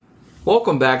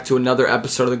Welcome back to another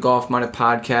episode of the Golf Minded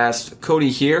Podcast. Cody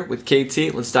here with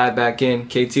KT. Let's dive back in.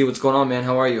 KT, what's going on, man?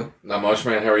 How are you? Not much,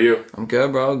 man. How are you? I'm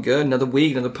good, bro. Good. Another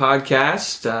week, another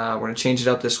podcast. We're going to change it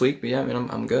up this week, but yeah,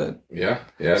 man, I'm good. Yeah,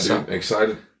 dude.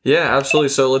 Excited. Yeah, absolutely.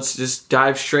 So let's just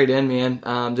dive straight in,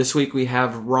 man. This week we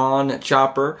have Ron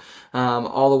Chopper,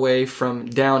 all the way from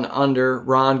down under.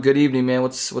 Ron, good evening, man.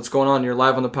 What's going on? You're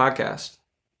live on the podcast.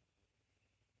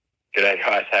 G'day,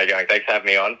 guys. How you going? Thanks for having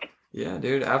me on. Yeah,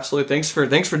 dude. Absolutely. Thanks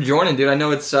for joining, dude. I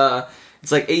know it's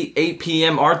like 8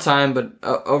 p.m. our time, but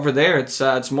over there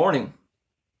it's morning.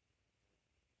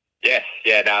 Yes,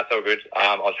 yeah, no, it's all good.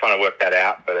 I was trying to work that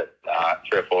out, but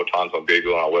 3 or 4 times on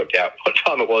Google, and I worked out what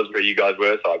time it was where you guys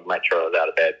were, so I made sure I was out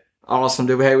of bed. Awesome,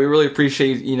 dude. Hey, we really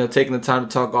appreciate you taking the time to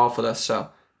talk golf with us. So.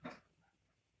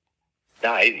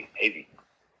 No, easy.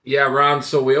 Yeah, Ron,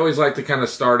 so we always like to kind of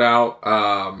start out,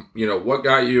 what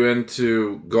got you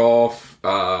into golf,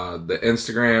 the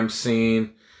Instagram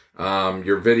scene,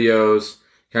 your videos,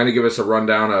 kind of give us a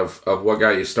rundown of what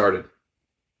got you started.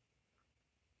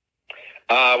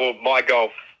 Well, my golf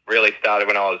really started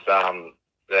when I was, I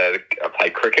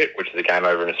played cricket, which is a game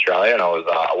over in Australia, and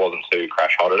I wasn't too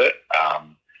crash hot at it.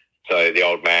 So the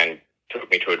old man took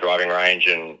me to a driving range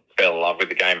and fell in love with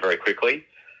the game very quickly.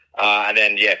 And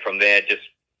then, from there, just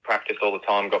practiced all the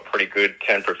time, got pretty good,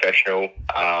 turned professional.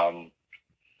 The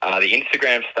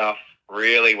Instagram stuff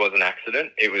really was an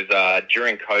accident. It was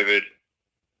during COVID,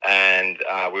 and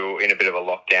we were in a bit of a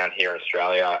lockdown here in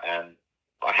Australia, and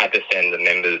I had to send the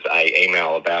members an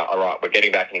email about, all right, we're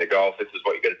getting back into golf, this is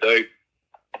what you got to do.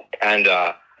 And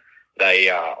I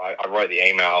wrote the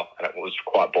email, and it was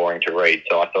quite boring to read,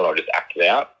 so I thought I'd just act it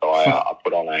out. So I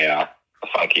put on a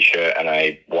funky shirt and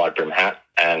a wide brim hat,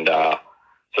 and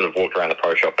sort of walked around the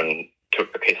pro shop and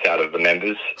took the piss out of the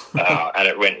members, and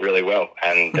it went really well.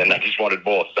 And then they just wanted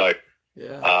more. So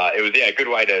it was a good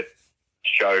way to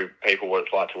show people what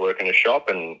it's like to work in a shop.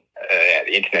 And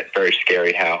the internet's very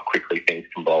scary how quickly things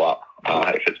can blow up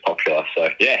if it's popular. So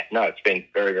it's been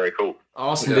very, very cool.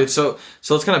 Awesome, dude. So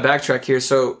let's kind of backtrack here.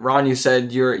 So Ron, you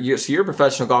said you're a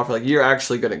professional golfer. Like, you're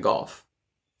actually good at golf.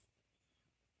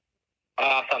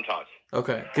 Sometimes.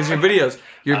 Okay, because your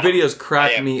videos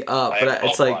crack me up, but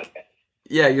it's like,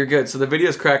 you're good. So the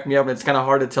videos crack me up, and it's kind of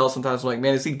hard to tell sometimes. I'm like,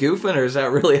 man, is he goofing, or is that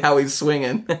really how he's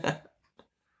swinging?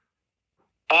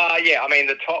 I mean,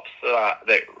 the tops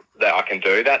that I can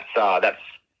do, that's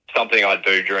something I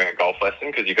do during a golf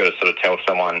lesson, because you've got to sort of tell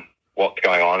someone what's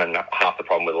going on, and half the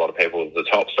problem with a lot of people is the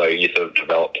top, so you sort of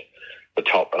developed the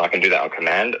top, and I can do that on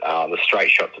command. The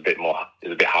straight shot's a bit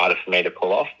harder for me to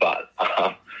pull off, but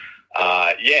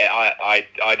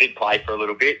I did play for a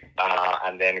little bit,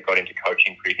 and then got into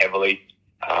coaching pretty heavily.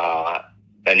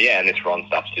 And this Ron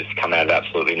stuff's just come out of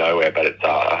absolutely nowhere, but it's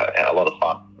a lot of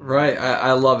fun. Right,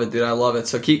 I love it, dude. I love it.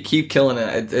 So keep killing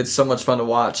it. It's so much fun to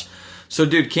watch. So,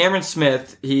 dude, Cameron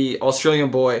Smith, he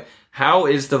Australian boy. How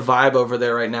is the vibe over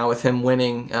there right now with him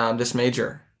winning this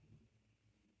major?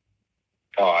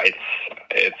 Oh,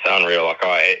 it's unreal. Like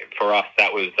for us,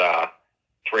 that was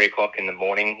 3 o'clock in the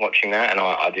morning watching that, and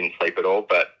I didn't sleep at all.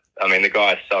 But I mean, the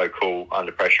guy's so cool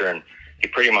under pressure, and he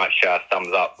pretty much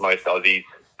sums up most Aussies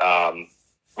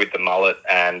with the mullet,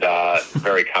 and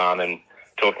very calm, and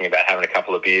talking about having a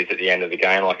couple of beers at the end of the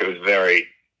game. Like, it was very,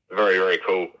 very, very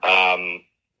cool.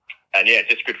 And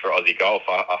just good for Aussie golf.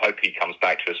 I hope he comes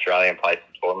back to Australia and plays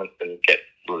some tournaments and gets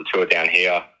the tour down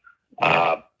here,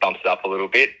 bumps it up a little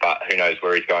bit. But who knows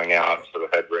where he's going now? I've sort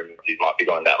of heard rumours he might be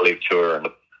going that live tour.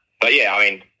 But I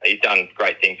mean, he's done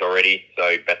great things already,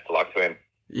 so best of luck to him.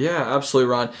 Yeah,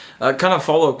 absolutely, Ron. Kind of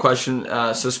follow-up question.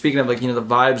 So speaking of the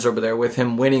vibes over there with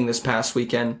him winning this past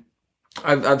weekend,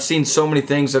 I've seen so many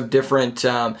things of different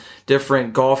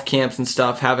golf camps and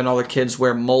stuff having all the kids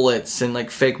wear mullets and like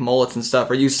fake mullets and stuff.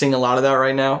 Are you seeing a lot of that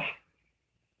right now?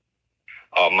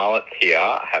 Oh, mullets here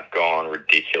have gone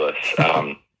ridiculous.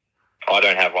 I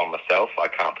don't have one myself. I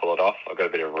can't pull it off. I've got a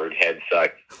bit of a rude head. So,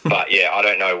 but I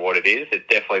don't know what it is. It's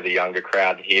definitely the younger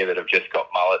crowd here that have just got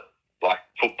mullet, like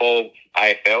football,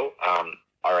 AFL.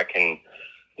 I reckon,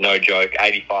 no joke,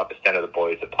 85% of the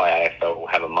boys that play AFL will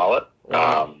have a mullet.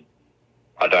 Wow.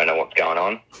 I don't know what's going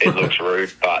on. It looks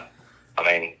rude, but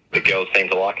I mean, the girls seem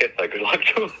to like it, so good luck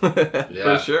to them.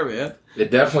 Yeah. For sure, man. It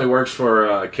definitely works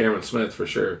for Cameron Smith, for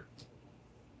sure.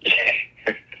 Yeah.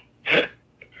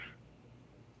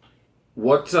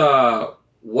 What's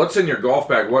in your golf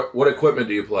bag? What equipment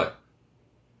do you play?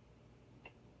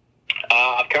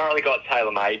 I've currently got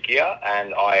TaylorMade gear,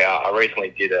 and I recently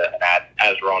did an ad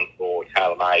as Ron for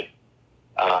TaylorMade.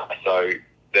 So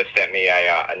they've sent me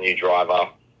a new driver.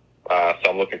 So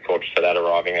I'm looking forward to that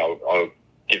arriving. I'll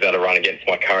give that a run against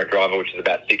my current driver, which is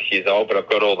about 6 years old. But I've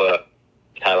got all the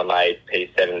tailor-made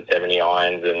P770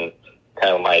 irons and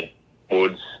tailor-made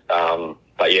woods.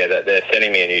 But yeah, they're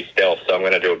sending me a new Stealth, so I'm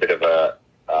going to do a bit of a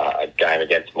game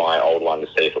against my old one to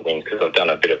see if it wins, because I've done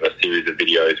a bit of a series of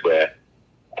videos where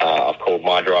I've called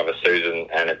my driver Susan,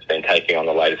 and it's been taking on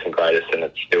the latest and greatest, and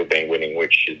it's still been winning,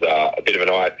 which is a bit of an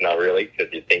eye-opener, really,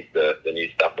 because you think the new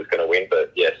stuff is going to win,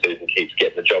 but yeah, Susan keeps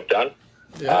getting the job done.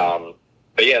 Yeah.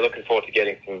 But yeah, looking forward to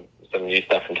getting some new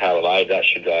stuff from TaylorMade. That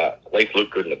should at least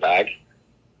look good in the bag.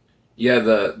 Yeah,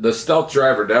 the Stealth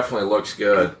driver definitely looks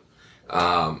good.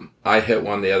 I hit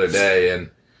one the other day,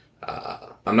 and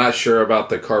I'm not sure about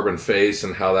the carbon face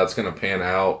and how that's going to pan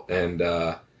out, and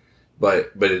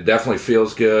but it definitely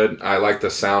feels good. I like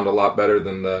the sound a lot better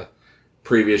than the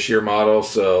previous year model,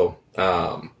 so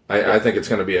I think it's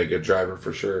going to be a good driver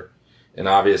for sure. And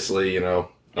obviously, a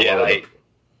lot of the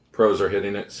pros are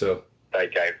hitting it, so they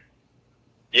gave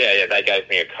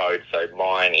me a code. So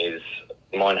mine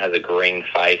has a green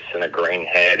face and a green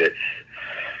head. It's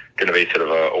going to be sort of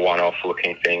a one-off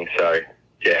looking thing. So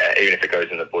yeah, even if it goes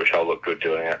in the bush, I'll look good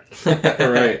doing it.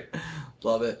 Right.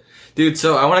 Love it. Dude,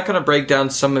 so I want to kind of break down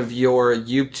some of your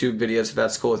YouTube videos, if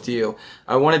that's cool with you.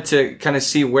 I wanted to kind of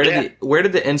see where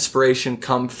did the inspiration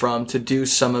come from to do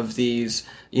some of these,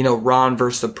 Ron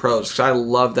versus the pros, because I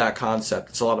love that concept.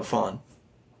 It's a lot of fun.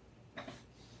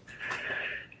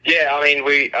 Yeah, I mean,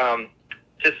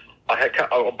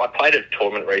 I played a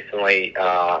tournament recently.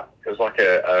 It was like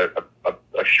a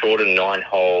shorter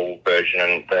 9-hole version,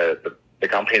 and the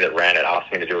company that ran it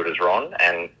asked me to do it as Ron,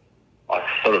 and I was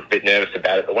sort of a bit nervous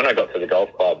about it. But when I got to the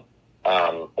golf club,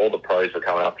 all the pros were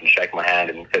coming up and shaking my hand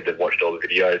and said they'd watched all the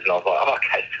videos, and I was like, oh,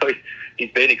 okay, so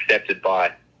he's been accepted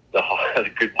by the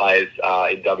good players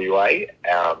in WA.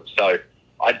 And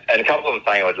a couple of them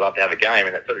saying I'd love to have a game,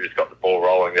 and it sort of just got the ball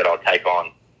rolling that I'll take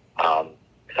on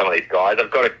some of these guys.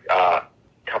 I've got a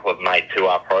couple of mates who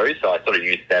are pros, so I sort of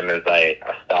used them as a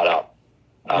start-up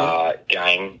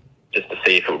game just to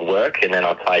see if it would work. And then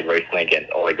I played recently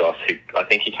against Ollie Goss, who I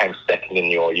think he came second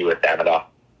in your US Amateur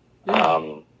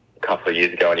a couple of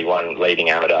years ago, and he won leading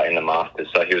Amateur in the Masters.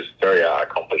 So he was a very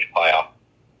accomplished player.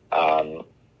 And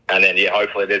then,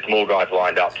 hopefully there's more guys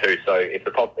lined up too. So if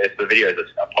the videos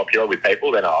are popular with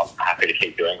people, then I'm happy to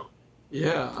keep doing them.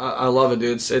 Yeah, I love it,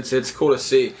 dude. It's cool to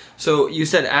see. So you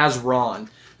said as Ron.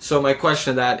 So my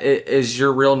question to that, is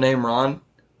your real name Ron?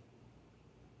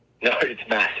 No, it's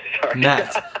Matt. Sorry.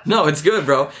 Matt. No, it's good,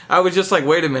 bro. I was just like,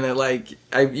 wait a minute. Like,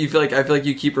 I feel like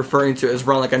you keep referring to it as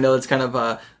Ron. Like, I know it's kind of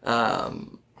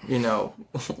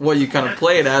what you kind of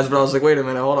play it as, but I was like, wait a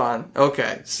minute, hold on.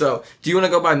 Okay, so do you want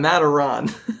to go by Matt or Ron?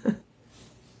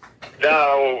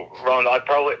 No, Ron.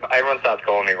 Everyone starts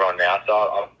calling me Ron now, so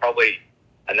I'm probably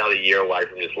another year away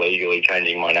from just legally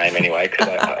changing my name anyway, because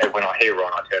when I hear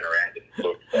Ron, I turn around and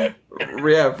look. So.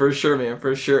 Yeah, for sure, man,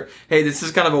 for sure. Hey, this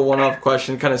is kind of a one-off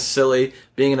question, kind of silly,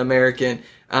 being an American.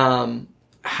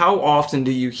 How often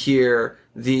do you hear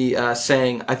the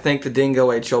saying, I think the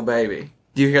dingo ate your baby?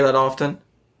 Do you hear that often?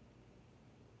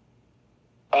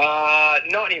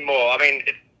 Not anymore. I mean,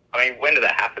 when did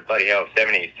that happen? Bloody hell,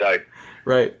 70s. So,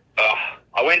 right.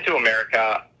 I went to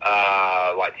America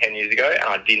like 10 years ago, and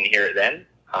I didn't hear it then.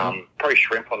 Probably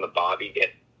shrimp on the Barbie.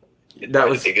 That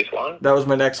was the biggest one. That was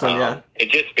my next one. Yeah.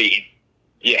 It'd just be,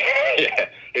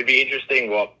 it'd be interesting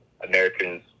what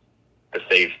Americans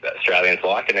perceive Australians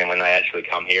like, and then when they actually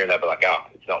come here, they'll be like, "Oh,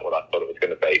 it's not what I thought it was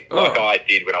going to be." Oh. Like I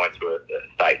did when I went to a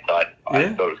States. I thought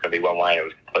it was going to be one way, and it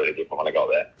was completely different when I got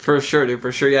there. For sure, dude.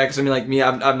 For sure, yeah. Because I mean, like me,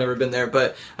 I've never been there,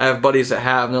 but I have buddies that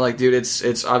have, and they're like, "Dude,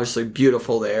 it's obviously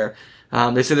beautiful there."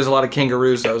 They say there's a lot of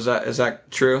kangaroos, though. Is that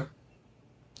true?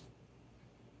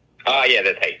 Yeah,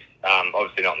 there's heaps.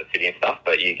 Obviously not in the city and stuff,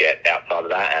 but you get outside of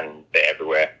that, and they're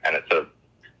everywhere, and it's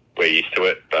we're used to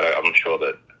it. But I'm sure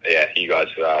that you guys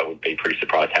would be pretty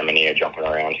surprised how many are jumping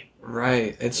around.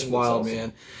 Right, it's wild, awesome.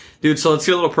 Man. Dude, so let's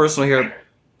get a little personal here.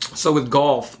 So with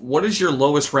golf, what is your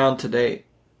lowest round to date?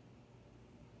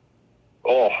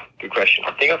 Oh, good question.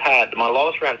 I think I've had my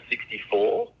lowest round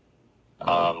 64.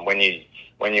 When you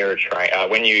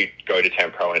go to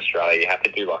turn pro in Australia, you have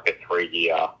to do like a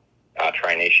 3-year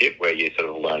traineeship where you sort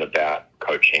of learn about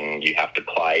coaching. You have to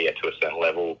play to a certain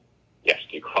level. You have to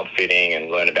do club fitting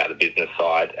and learn about the business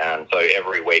side. And so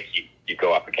every week you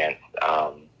go up against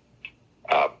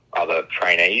other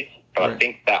trainees. But right. I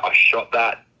think that I shot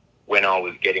that when I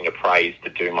was getting appraised to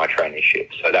do my traineeship.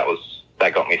 So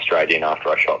that got me straight in after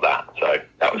I shot that. So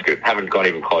that was good. Haven't gone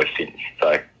even close since. So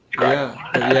it's great.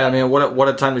 Yeah, man. What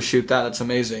a time to shoot that. That's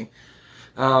amazing.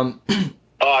 I know.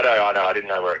 I didn't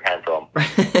know where it came from.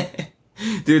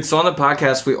 Dude, so on the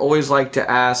podcast, we always like to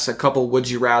ask a couple would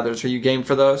you rathers. Are you game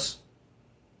for those?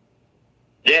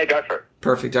 Yeah, go for it.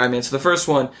 Perfect. All right, man. So the first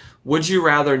one, would you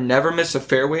rather never miss a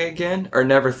fairway again or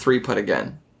never three-putt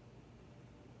again?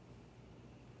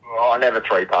 Oh, I never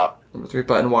three-putt. Never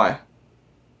three-putt, and why?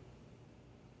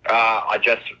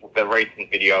 The recent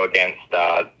video against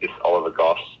this Oliver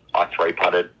Goss, I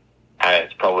three-putted, and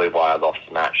it's probably why I lost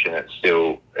the match, and it's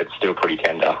still pretty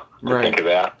tender to think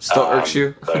about. Still irks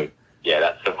you? So, yeah,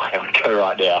 that's the way I would go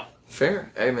right now.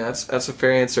 Fair. Hey, man, that's a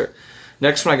fair answer.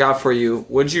 Next one I got for you.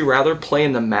 Would you rather play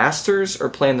in the Masters or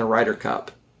play in the Ryder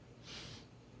Cup?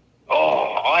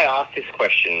 Oh, I asked this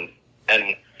question,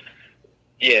 and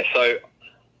yeah, so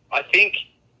I think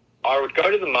I would go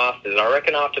to the Masters, and I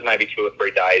reckon after maybe 2 or 3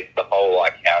 days, the whole,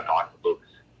 like, how nice it looks,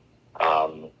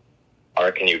 I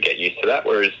reckon you'd get used to that.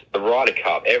 Whereas the Ryder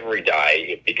Cup, every day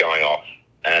it'd be going off,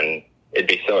 and it'd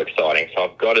be so exciting. So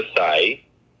I've got to say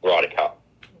Ryder Cup.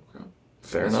 Okay.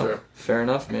 Fair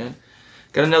enough, man.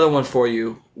 Got another one for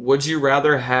you. Would you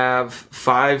rather have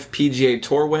 5 PGA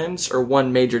Tour wins or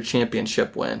 1 major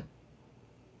championship win?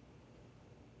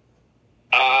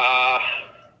 Oh,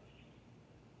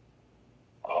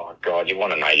 God, you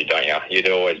want a major, don't you? You'd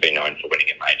always be known for winning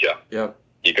a major. Yep.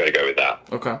 You've got to go with that.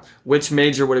 Okay. Which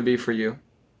major would it be for you?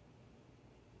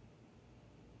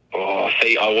 Oh,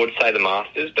 see, I would say the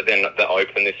Masters, but then the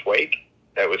Open this week,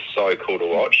 that was so cool to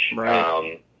watch.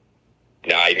 Right.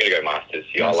 No, you got to go Masters.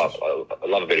 Yeah, I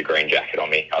love a bit of green jacket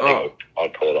on me. I think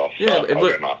I'd pull it off. Yeah, so I'll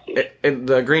go Masters.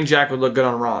 The green jacket would look good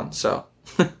on Ron, so.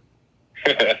 All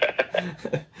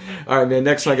right, man,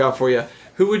 next one I got for you.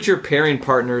 Who would your pairing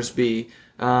partners be?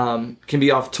 Can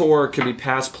be off tour, can be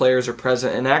past players or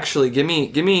present. And actually, give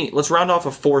me. Let's round off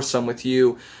a foursome with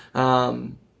you.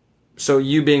 So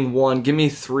you being one, give me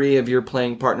 3 of your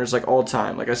playing partners, like all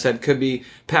time. Like I said, could be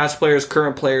past players,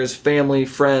 current players, family,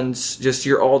 friends, just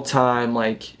your all time,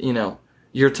 like, you know,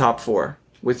 your top 4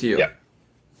 with you. Yep.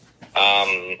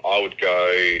 I would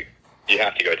go. You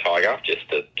have to go Tiger just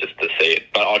to see it,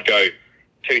 but I'd go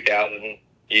 2000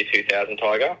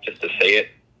 Tiger just to see it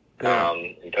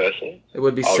in person. It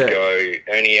would be I'd sick. go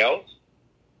Ernie Els.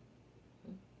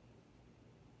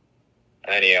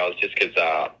 Just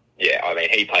because. Yeah, I mean,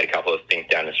 he played a couple of things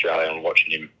down in Australia, and watching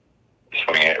him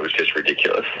swing it was just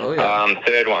ridiculous. Oh, yeah.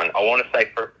 Third one, I want to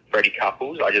say Freddie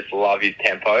Couples. I just love his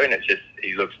tempo, and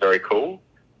he looks very cool.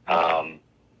 No,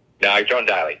 John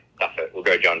Daly. That's it. We'll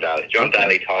go John Daly.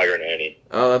 Daly, Tiger, and Ernie.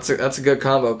 Oh, that's a good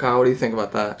combo. Kyle, what do you think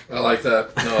about that? I like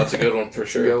that. No, that's a good one for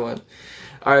sure. Good one.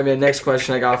 All right, man, next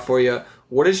question I got for you.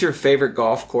 What is your favorite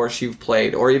golf course you've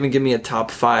played? Or even give me a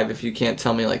top 5 if you can't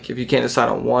tell me, like, if you can't decide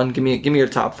on one, give me your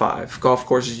top 5 golf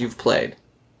courses you've played.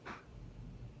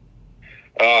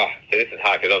 Oh, so this is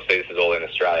hard because obviously this is all in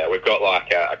Australia. We've got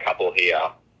like a couple here.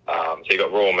 So you've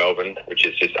got Royal Melbourne, which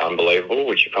is just unbelievable,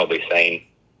 which you've probably seen.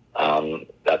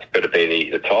 That's got to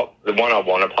be the top. The one I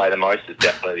want to play the most is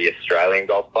definitely the Australian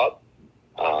Golf Club.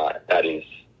 That is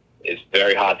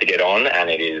very hard to get on, and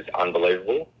it is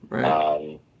unbelievable.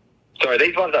 Right. So are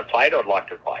these ones I've played or I'd like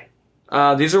to play?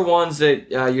 These are ones that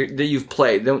you've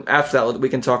played. Then after that, we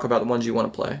can talk about the ones you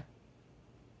want to play.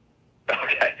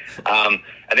 Okay.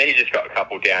 And then you just got a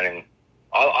couple down in...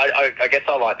 I guess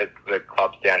I like the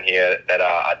clubs down here that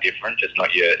are different, just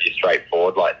not your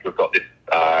straightforward. Like, we've got this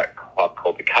club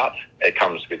called The Cut. It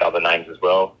comes with other names as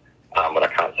well, but I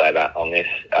can't say that on this.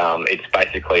 It's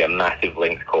basically a massive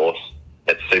links course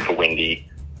that's super windy,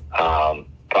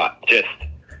 but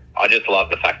I just love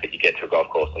the fact that you get to a golf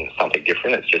course and it's something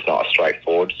different. It's just not a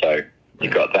straightforward. So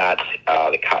you've got that,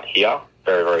 The Cut here,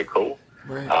 very, very cool.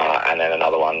 Right. And then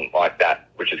another one like that,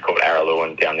 which is called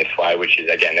Araluen down this way, which is,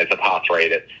 again, there's a par 3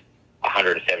 that's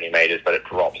 170 metres, but it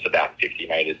drops about 50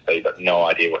 metres, so you've got no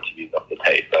idea what to use off the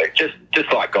tee. So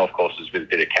just like golf courses with a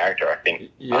bit of character, I think,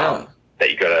 that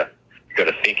you got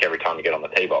to think every time you get on the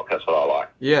tee box. That's what I like.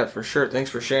 Yeah, for sure. Thanks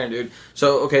for sharing, dude.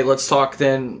 So, okay, let's talk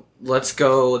then. Let's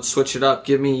go. Let's switch it up.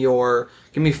 Give me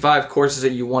 5 courses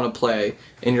that you want to play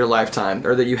in your lifetime,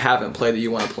 or that you haven't played that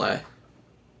you want to play.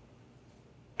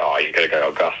 Oh, you got to go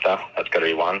Augusta. That's got to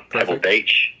be one. Perfect. Pebble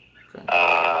Beach.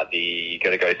 Okay. You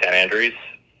got to go St Andrews.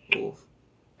 Cool.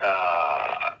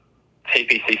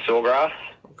 TPC Sawgrass.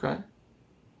 Okay.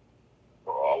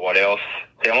 Oh, what else?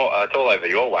 See, it's all over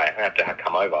your way. I have to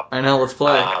come over. I know. Let's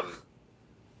play.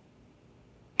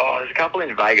 There's a couple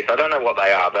in Vegas. I don't know what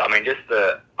they are, but I mean, I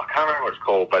can't remember what it's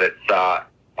called, but it's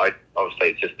obviously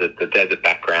it's just the desert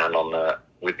background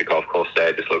with the golf course there.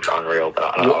 It just looks unreal.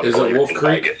 But I Is it Wolf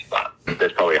Creek? Vegas, but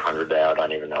there's probably 100 there I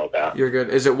don't even know about. You're good.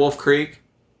 Is it Wolf Creek?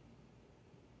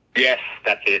 Yes,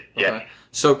 that's it. Yes. Okay.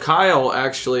 So Kyle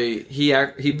actually he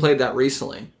played that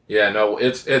recently. Yeah, no,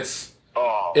 it's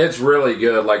really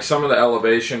good. Like, some of the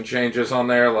elevation changes on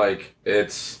there, like,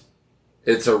 it's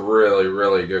it's a really,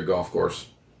 really good golf course.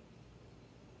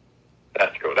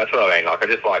 That's cool. That's what I mean. Like, I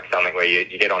just like something where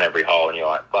you get on every hole and you're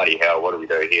like, bloody hell, what do we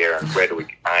do here? And where do we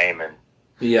aim? And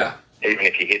Yeah. even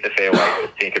if you hit the fairway,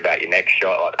 just think about your next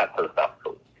shot. Like, that sort of stuff.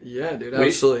 Cool. Yeah, dude,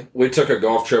 absolutely. We took a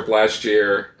golf trip last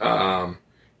year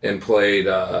and played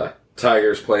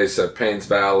Tiger's Place at Paynes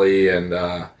Valley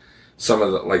and some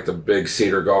of the big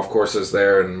cedar golf courses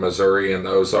there in Missouri and the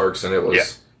Ozarks, and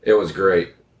it was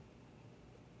great.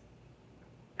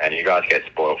 And you guys get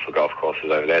spoiled for golf courses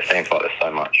over there. Seems like there's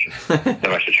so much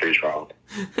to choose from.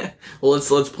 Well,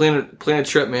 let's plan a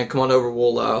trip, man. Come on over.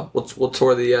 We'll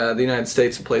tour the United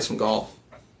States and play some golf.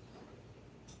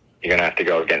 You're gonna have to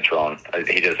go against Ron.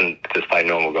 He doesn't just play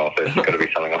normal golf. There's got to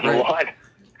be something on the line.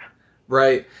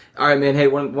 Right. All right, man. Hey,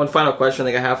 one final question I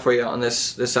think I have for you on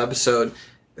this episode.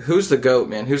 Who's the GOAT,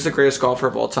 man? Who's the greatest golfer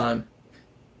of all time?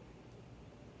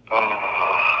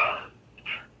 Oh,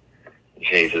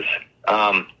 Jesus.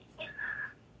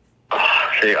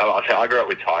 See, I grew up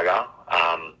with Tiger.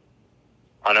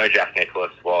 I know Jack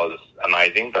Nicklaus was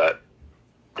amazing, but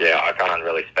yeah, I can't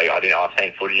really speak. I've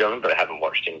seen footage of him, but I haven't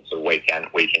watched him sort of week in,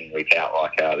 week out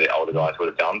like the older guys would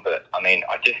have done. But I mean,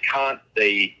 I just can't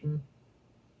see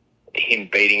him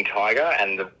beating Tiger,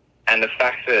 and the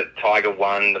fact that Tiger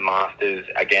won the Masters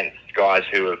against guys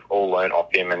who have all learned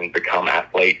off him and become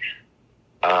athletes.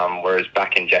 Whereas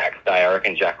back in Jack's day, I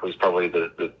reckon Jack was probably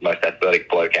the most athletic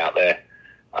bloke out there.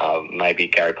 Maybe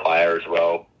Gary Player as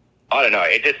well. I don't know.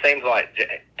 It just seems like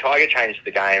Tiger changed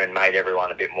the game and made everyone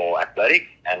a bit more athletic,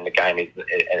 and the game it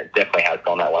definitely has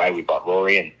gone that way with like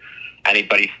Rory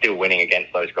but he's still winning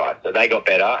against those guys. So they got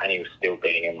better, and he was still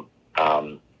beating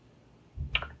him.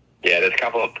 There's a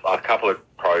couple of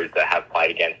pros that have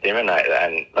played against him, and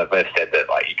they've said that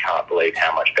like you can't believe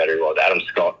how much better he was. Adam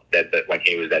Scott said that when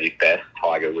he was at his best,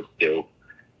 Tiger would still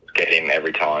get him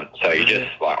every time. So you just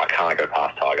like I can't go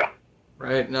past Tiger.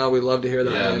 Right. No, we love to hear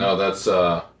that. Yeah, man. no, that's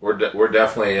we're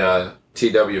definitely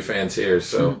TW fans here,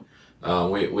 so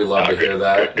we love to hear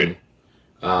that. Good.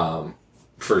 And,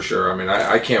 for sure. I mean,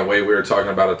 I can't wait. We were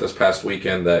talking about it this past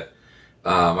weekend that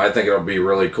I think it'll be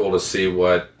really cool to see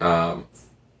what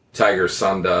Tiger's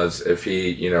son does if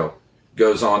he,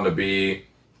 goes on to be,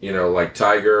 like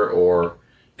Tiger or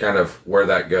kind of where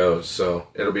that goes. So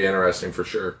it'll be interesting for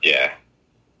sure. Yeah.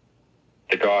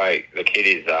 The kid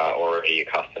is already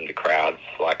accustomed to crowds.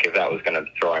 Like, if that was going to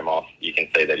throw him off, you can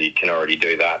see that he can already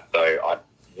do that. So,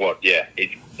 he's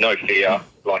no fear,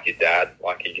 like his dad.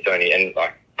 Like, he's only, and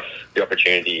like the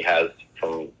opportunity he has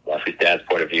from like his dad's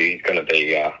point of view, he's going to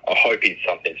be. I hope he's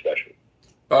something special.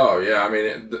 Oh yeah, I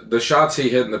mean the shots he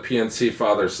hit in the PNC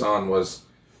father-son was,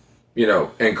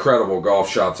 incredible golf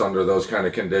shots under those kind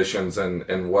of conditions, and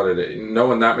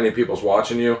knowing that many people's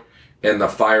watching you. And the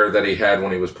fire that he had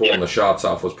when he was pulling the shots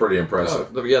off was pretty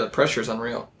impressive. The pressure's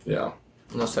unreal. Yeah.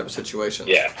 In those type of situations.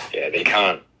 Yeah, they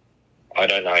can't. I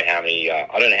don't know how many. I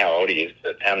don't know how old he is,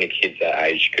 but how many kids that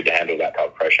age could handle that type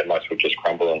of pressure? Most would just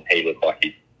crumble, and he looks like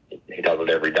he does it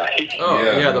every day. Oh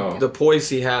yeah, the poise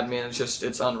he had, man,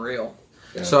 it's unreal.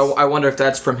 Yes. So I wonder if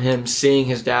that's from him seeing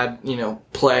his dad,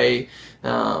 play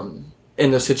in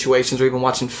those situations, or even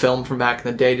watching film from back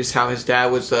in the day, just how his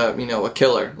dad was, a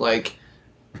killer, like.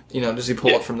 Does he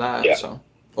pull it from that? Yeah. So,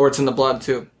 or it's in the blood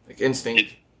too, like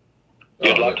instinct.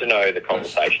 You'd love to know the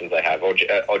conversations they have, or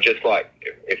just like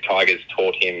if Tiger's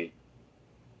taught him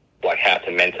like how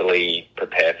to mentally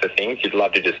prepare for things. You'd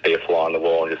love to just be a fly on the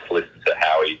wall and just listen to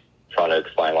how he's trying to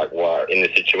explain, like, well, in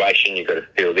this situation you've got to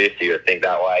feel this, you got to think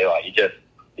that way. Like,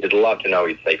 you'd love to know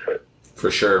his secret.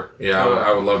 For sure, yeah,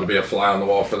 I would love to be a fly on the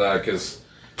wall for that because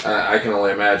I can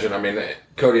only imagine. I mean,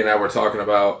 Cody and I were talking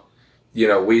about.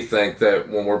 We think that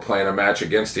when we're playing a match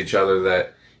against each other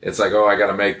that it's like, oh, I got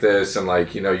to make this. And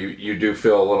like, you do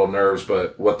feel a little nerves,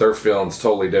 but what they're feeling is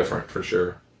totally different for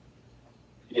sure.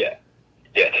 Yeah,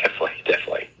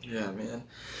 definitely. Yeah, man.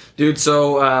 Dude,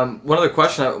 so one other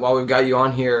question while we've got you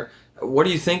on here, what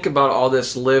do you think about all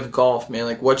this live golf, man?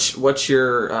 Like, what's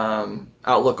your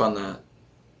outlook on that?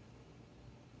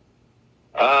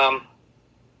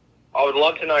 I would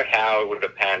love to know how it would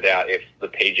have panned out if the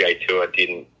PGA Tour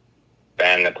didn't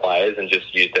ban the players and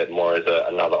just used it more as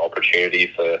another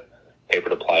opportunity for people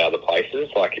to play other places.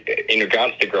 Like, in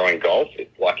regards to growing golf,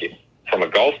 it's like from a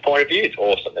golf point of view, it's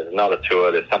awesome. There's another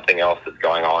tour. There's something else that's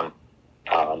going on.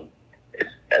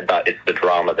 But it's the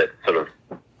drama that's sort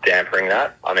of dampering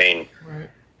that. I mean,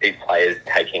 these players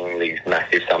taking these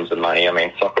massive sums of money. I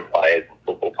mean, soccer players and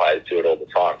football players do it all the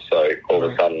time. So all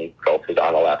of a sudden, golfers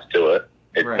aren't allowed to do it.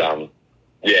 It's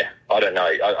I don't know.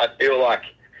 I feel like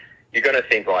you're going to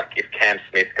think like if Cam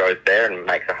Smith goes there and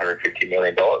makes $150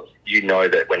 million,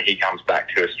 that when he comes back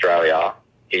to Australia,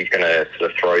 he's going to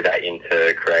sort of throw that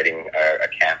into creating a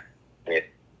camp,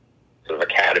 sort of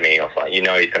academy or something. He's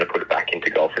going to put it back into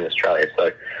golf in Australia.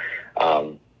 So,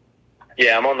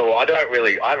 I'm on the. I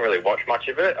haven't really watched much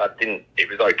of it. It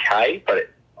was okay, but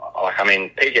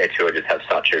PGA Tour just have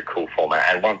such a cool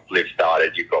format. And once Liv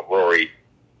started, you've got Rory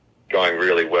going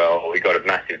really well. We got a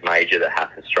massive major that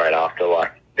happened straight after.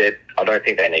 I don't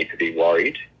think they need to be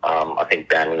worried. I think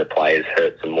banning the players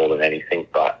hurts them more than anything.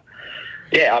 But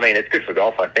yeah, it's good for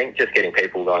golf. I think just getting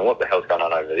people going, what the hell's going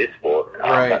on over this sport?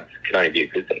 That can only be a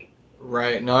good thing.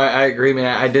 Right. No, I agree, man.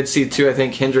 I did see too. I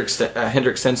think Hendrik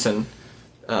Stenson,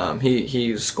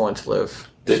 he's going to live.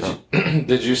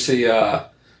 Did you see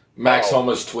Max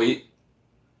Homa's tweet?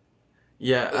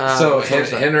 Yeah. So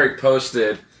Hendrik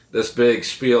posted this big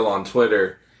spiel on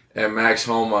Twitter, and Max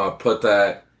Homa put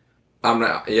that. I'm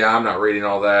not reading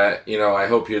all that.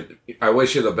 I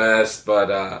wish you the best,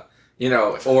 but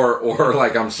or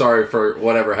like I'm sorry for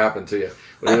whatever happened to you.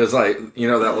 But it was like,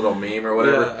 that little meme or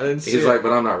whatever. Yeah, I didn't see He's it. like,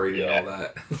 but I'm not reading all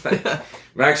that.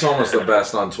 Max Homa's the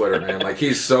best on Twitter, man. Like,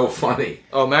 he's so funny.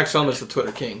 Oh, Max Homa's the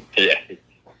Twitter king. Yeah.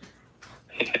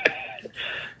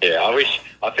 Yeah,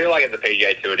 I feel like if the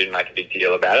PGA Tour didn't make a big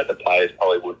deal about it, the players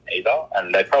probably wouldn't either,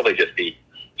 and they'd probably just be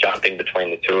jumping between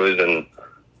the tours. And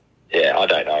yeah, I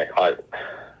don't know.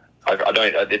 I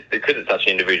don't because it's such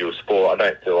an individual sport. I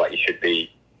don't feel like you should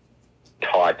be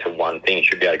tied to one thing. You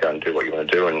should be able to go and do what you want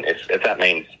to do. And if that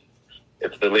means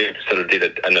if the Liv sort of did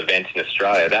an event in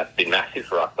Australia, that'd be massive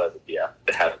for us over here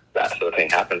to have that sort of thing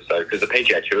happen. So because the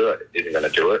PGA Tour isn't going to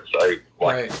do it, so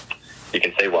you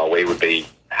can see why we would be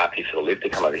happy for the Liv to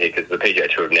come over here, because the PGA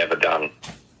Tour have never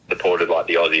supported like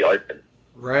the Aussie Open.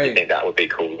 Right. I think that would be a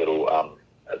cool little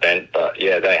event, but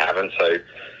yeah, they haven't. So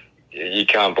you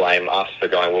can't blame us for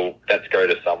going, well, let's go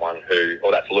to someone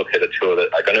let's look at a tour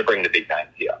that are going to bring the big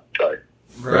names here. So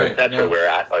that's where we're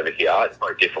at over here. It's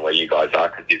very different where you guys are,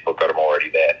 because you've got them already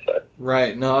there. So.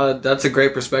 Right. No, that's a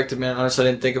great perspective, man. Honestly,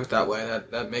 I didn't think of it that way.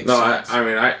 That makes sense.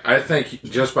 I think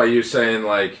just by you saying,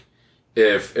 like,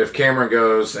 if Cameron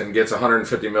goes and gets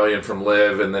 $150 million from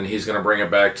Liv, and then he's going to bring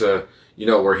it back to,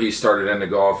 where he started into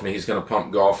golf, and he's going to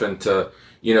pump golf into,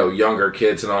 younger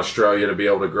kids in Australia to be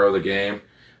able to grow the game.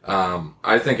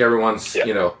 I think everyone's,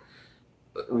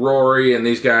 Rory and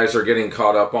these guys are getting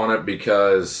caught up on it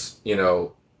because,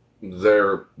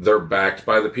 they're backed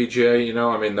by the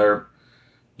PGA, they're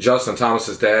Justin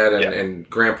Thomas's dad and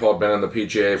Grandpa had been in the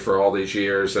PGA for all these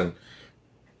years. And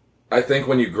I think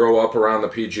when you grow up around the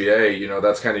PGA,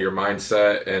 that's kind of your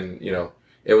mindset. And,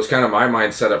 it was kind of my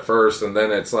mindset at first. And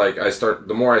then it's like,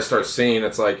 the more I start seeing,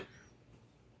 it's like,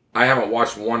 I haven't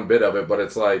watched one bit of it, but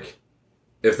it's like,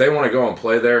 if they want to go and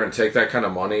play there and take that kind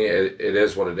of money, it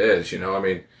is what it is.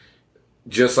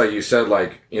 Just like you said,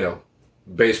 like,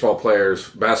 baseball players,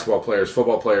 basketball players,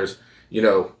 football players,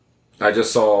 I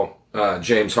just saw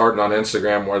James Harden on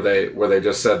Instagram where they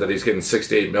just said that he's getting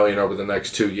 $68 million over the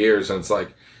next 2 years. And it's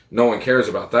like, no one cares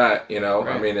about that.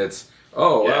 Right. It's,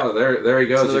 wow, there he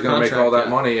goes. He's going to make all that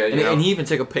money. And he even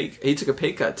took a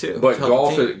pay cut too. But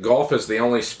golf is the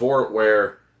only sport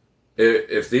where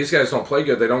if these guys don't play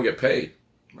good, they don't get paid.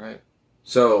 Right.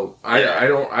 So I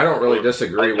don't really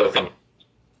disagree with him.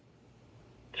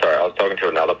 Sorry, I was talking to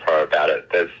another pro about it.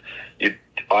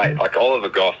 Like Oliver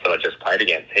Goss that I just played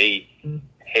against.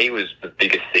 He was the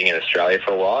biggest thing in Australia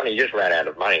for a while, and he just ran out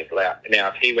of money. Now,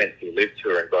 if he went to the Liv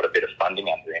Tour and got a bit of funding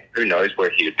under him, who knows where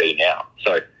he would be now?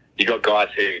 So you got guys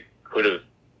who could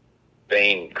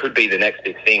be the next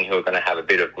big thing, who are going to have a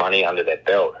bit of money under their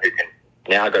belt, who can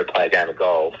now go play a game of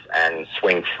golf and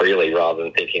swing freely rather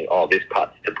than thinking, this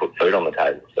putt's to put food on the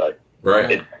table. So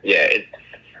right,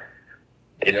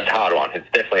 it's a hard one. It's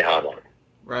definitely a hard one.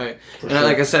 Right. And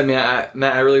like I said, Matt,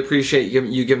 I really appreciate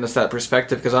you giving us that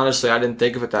perspective, because honestly, I didn't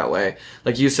think of it that way.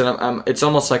 Like you said, it's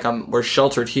almost like we're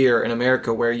sheltered here in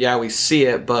America where, we see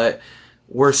it, but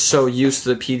we're so used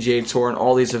to the PGA Tour and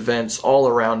all these events all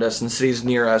around us and cities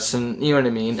near us, and you know what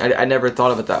I mean? I never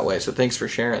thought of it that way, so thanks for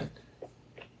sharing.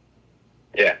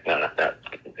 Yeah, no.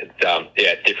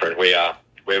 It's different.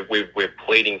 We're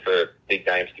pleading for big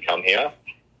names to come here,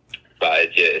 but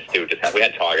it's still just we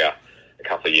had Tiger a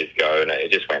couple of years ago, and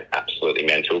it just went absolutely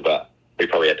mental. But we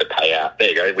probably had to pay out. There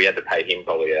you go. We had to pay him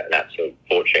probably an absolute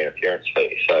fortune appearance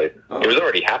fee. So it was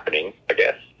already happening, I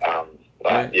guess.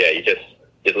 But yeah,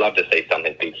 you'd love to see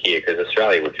something big here, because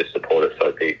Australia would just support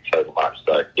it so much.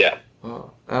 So yeah.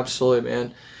 Oh, absolutely,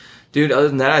 man. Dude, other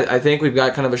than that, I think we've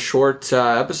got kind of a short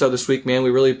episode this week, man. We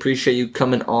really appreciate you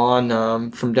coming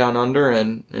on from down under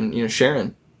and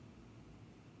sharing.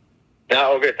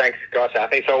 No, all good. Thanks, guys. I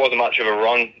think so. It wasn't much of a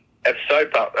Ron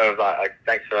episode, but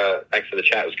thanks for the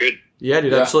chat. It was good. Yeah,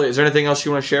 dude, Yeah. absolutely. Is there anything else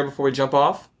you want to share before we jump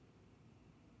off?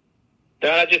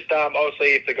 No, just obviously,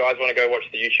 if the guys want to go watch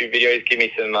the YouTube videos, give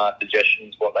me some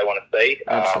suggestions what they want to see.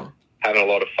 Absolutely. Having a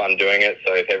lot of fun doing it,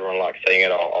 so if everyone likes seeing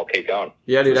it, I'll keep going.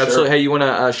 Yeah, dude, For absolutely. sure. Hey, you want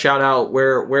to shout out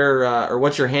where or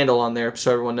what's your handle on there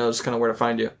so everyone knows kind of where to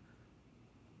find you?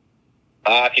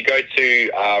 If you go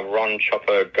to Ron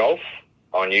Chopper Golf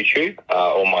on YouTube,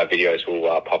 all my videos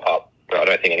will pop up. But I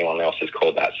don't think anyone else has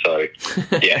called that, so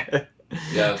yeah.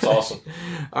 Yeah, that's awesome.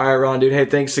 All right, Ron, dude. Hey,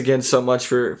 thanks again so much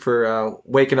for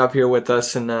waking up here with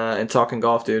us and talking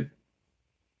golf, dude.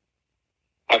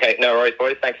 Okay, no worries,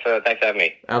 boys. Thanks for having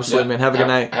me. Absolutely, man. Have a good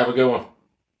night. Have a good one.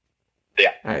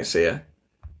 Yeah. All right, see ya.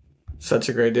 Such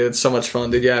a great dude. It's so much fun,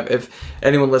 dude. Yeah, if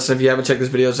anyone listening, if you haven't checked these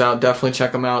videos out, definitely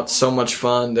check them out. So much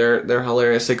fun. They're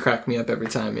hilarious. They crack me up every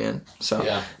time, man. So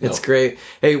Yeah, it's great.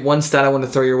 Hey, one stat I want to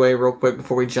throw your way real quick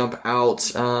before we jump out.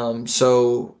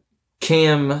 So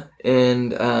Cam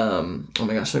and oh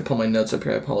my gosh, let me pull my notes up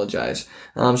here. I apologize.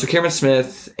 So Cameron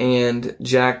Smith and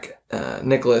Jack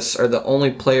Nicklaus are the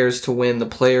only players to win the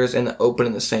Players and the Open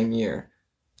in the same year.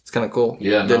 It's kind of cool.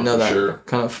 Yeah, Didn't know for that. sure.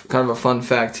 Kind of a fun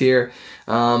fact here.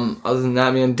 Other than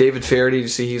that, man, David Faraday, you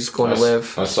see he's going to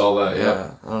live. I saw that,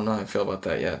 yeah. I don't know how I feel about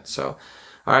that yet. So,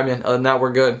 all right, man. Other than that,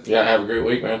 we're good. Yeah, have a great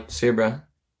week, man. See you, bro.